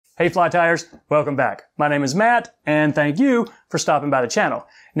Hey Fly Tyers, welcome back. My name is Matt, and thank you for stopping by the channel.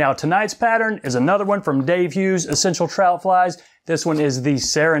 Now tonight's pattern is another one from Dave Hughes Essential Trout Flies. This one is the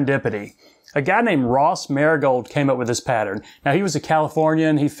Serendipity. A guy named Ross Merigold came up with this pattern. Now he was a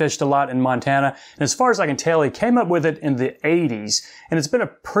Californian, he fished a lot in Montana, and as far as I can tell, he came up with it in the 80s, and it's been a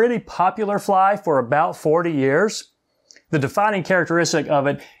pretty popular fly for about 40 years. The defining characteristic of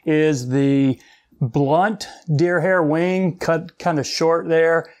it is the blunt deer hair wing, cut kind of short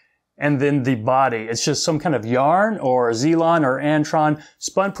there, and then the body. It's just some kind of yarn or Zelon or Antron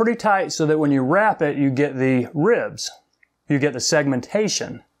spun pretty tight so that when you wrap it, you get the ribs. You get the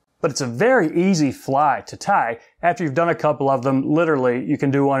segmentation. But it's a very easy fly to tie. After you've done a couple of them, literally, you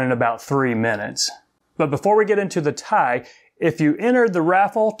can do one in about 3 minutes. But before we get into the tie, if you entered the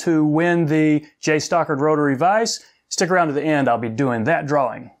raffle to win the J. Stockard rotary vise, stick around to the end. I'll be doing that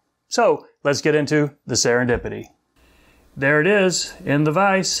drawing. So let's get into the Serendipity. There it is in the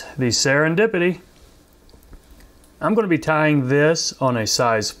vise, the Serendipity. I'm going to be tying this on a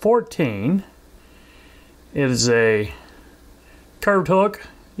size 14. It is a curved hook.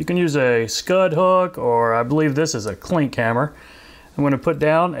 You can use a scud hook, or I believe this is a clink hammer. I'm going to put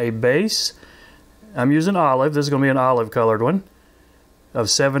down a base. I'm using olive. This is going to be an olive colored one of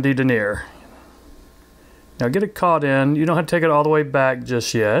 70 denier. Now get it caught in. You don't have to take it all the way back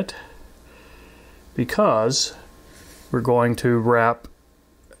just yet, because we're going to wrap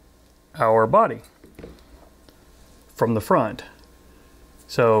our body from the front.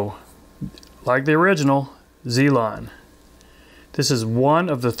 So, like the original, Zelon. This is one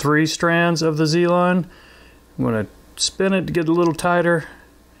of the 3 strands of the Zelon. I'm going to spin it to get a little tighter,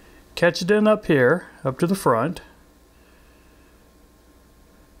 catch it in up here, up to the front,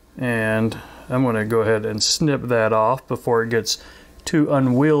 and I'm going to go ahead and snip that off before it gets too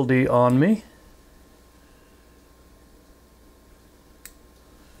unwieldy on me.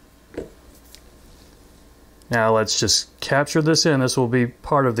 Now let's just capture this in. This will be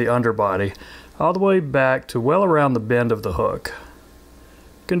part of the underbody, all the way back to well around the bend of the hook.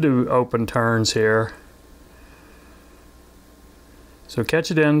 You can do open turns here. So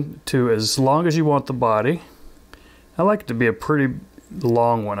catch it in to as long as you want the body. I like it to be a pretty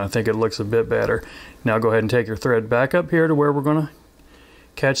long one. I think it looks a bit better. Now go ahead and take your thread back up here to where we're going to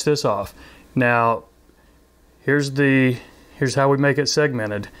catch this off. Now here's how we make it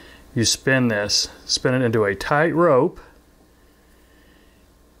segmented. You spin this, spin it into a tight rope,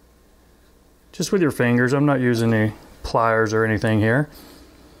 just with your fingers. I'm not using any pliers or anything here.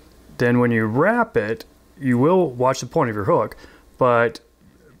 Then when you wrap it, you will watch the point of your hook, but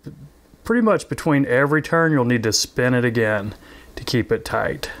pretty much between every turn you'll need to spin it again to keep it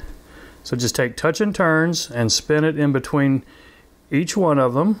tight. So just take touch and turns and spin it in between each one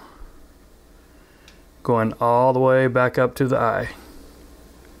of them, going all the way back up to the eye.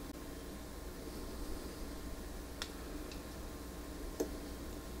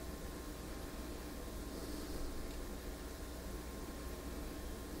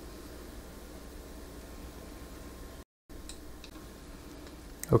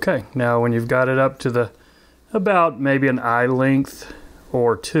 Okay, now when you've got it up to the about maybe an eye length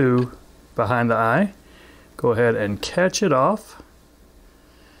or 2 behind the eye, go ahead and catch it off.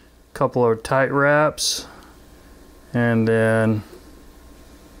 Couple of tight wraps, and then,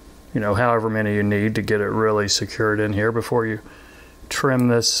 you know, however many you need to get it really secured in here before you trim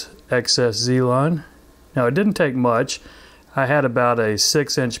this excess Z-line. Now it didn't take much. I had about a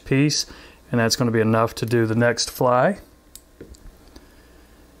 6-inch piece, and that's going to be enough to do the next fly.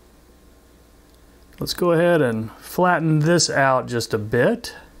 Let's go ahead and flatten this out just a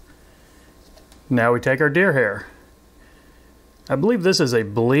bit. Now we take our deer hair. I believe this is a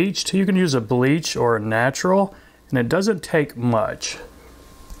bleached. You can use a bleach or a natural, and it doesn't take much.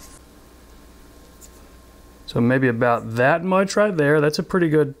 So maybe about that much right there. That's a pretty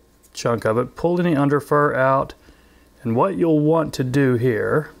good chunk of it. Pull any under fur out, and what you'll want to do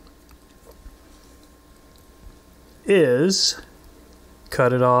here is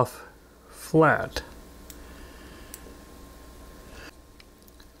cut it off flat.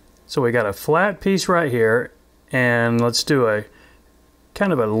 So we got a flat piece right here, and let's do a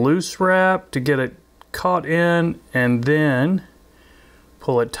kind of a loose wrap to get it caught in, and then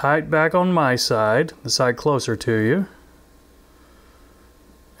pull it tight back on my side, the side closer to you,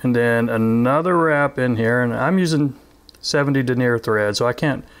 and then another wrap in here. And I'm using 70 denier thread, so I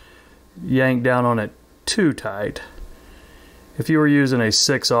can't yank down on it too tight. If you were using a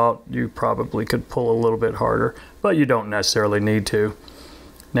 6/0, you probably could pull a little bit harder, but you don't necessarily need to.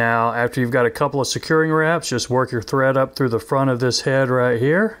 Now, after you've got a couple of securing wraps, just work your thread up through the front of this head right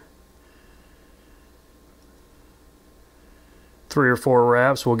here. 3 or 4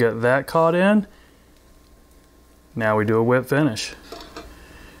 wraps, we'll get that caught in. Now we do a whip finish.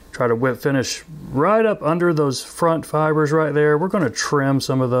 Try to whip finish right up under those front fibers right there. We're going to trim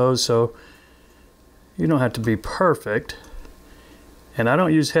some of those so you don't have to be perfect. And I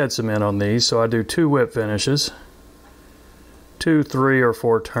don't use head cement on these, so I do 2 whip finishes. 2, 3, or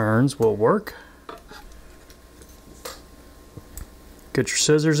 4 turns will work. Get your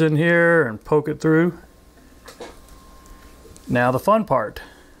scissors in here and poke it through. Now the fun part.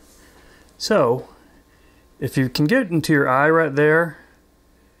 So, if you can get into your eye right there,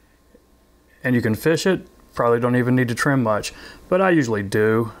 and you can fish it, probably don't even need to trim much, but I usually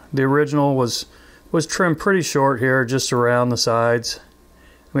do. The original was trimmed pretty short here, just around the sides.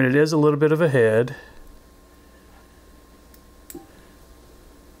 I mean, it is a little bit of a head.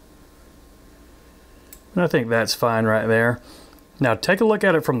 And I think that's fine right there. Now take a look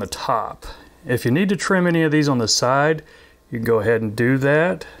at it from the top. If you need to trim any of these on the side, you can go ahead and do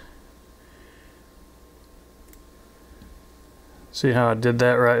that. See how I did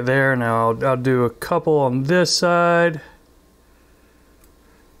that right there? Now I'll do a couple on this side.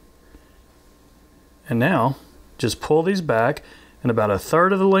 And now, just pull these back and about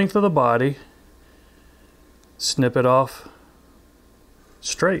 1/3 of the length of the body, snip it off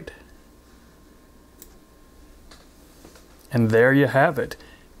straight. And there you have it.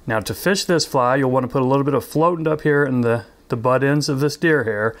 Now to fish this fly, you'll want to put a little bit of floatant up here in the butt ends of this deer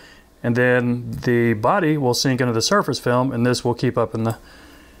hair, and then the body will sink into the surface film, and this will keep up in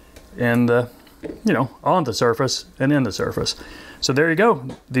the you know, on the surface and in the surface. So there you go.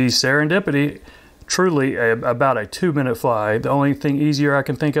 The Serendipity, truly about a 2-minute fly. The only thing easier I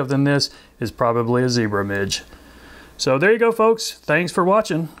can think of than this is probably a zebra midge. So there you go, folks. Thanks for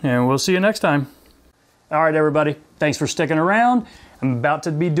watching, and we'll see you next time. All right, everybody. Thanks for sticking around. I'm about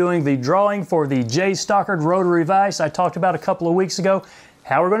to be doing the drawing for the J. Stockard rotary vise I talked about a couple of weeks ago.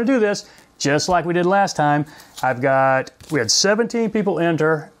 How we're going to do this, just like we did last time. We had 17 people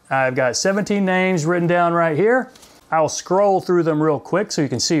enter. I've got 17 names written down right here. I'll scroll through them real quick so you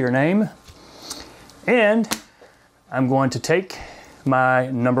can see your name. And I'm going to take my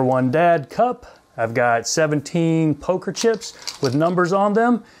 #1 dad cup. I've got 17 poker chips with numbers on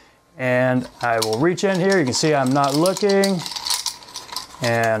them. And I will reach in here. You can see I'm not looking.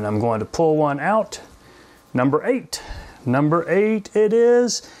 And I'm going to pull one out. Number 8. Number 8 it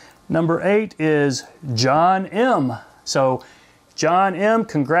is. Number 8 is John M. So John M.,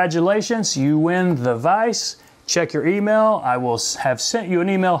 congratulations. You win the vise. Check your email. I will have sent you an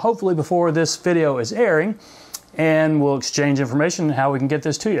email hopefully before this video is airing, and we'll exchange information on how we can get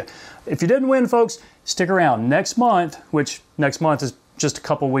this to you. If you didn't win, folks, stick around. Next month, which next month is just a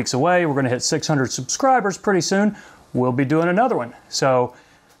couple weeks away, we're going to hit 600 subscribers pretty soon. We'll be doing another one. So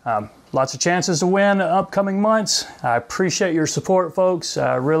lots of chances to win in upcoming months. I appreciate your support, folks.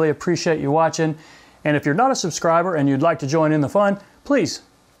 I really appreciate you watching. And if you're not a subscriber and you'd like to join in the fun, please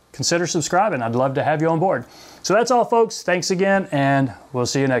consider subscribing. I'd love to have you on board. So that's all, folks. Thanks again, and we'll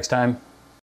see you next time.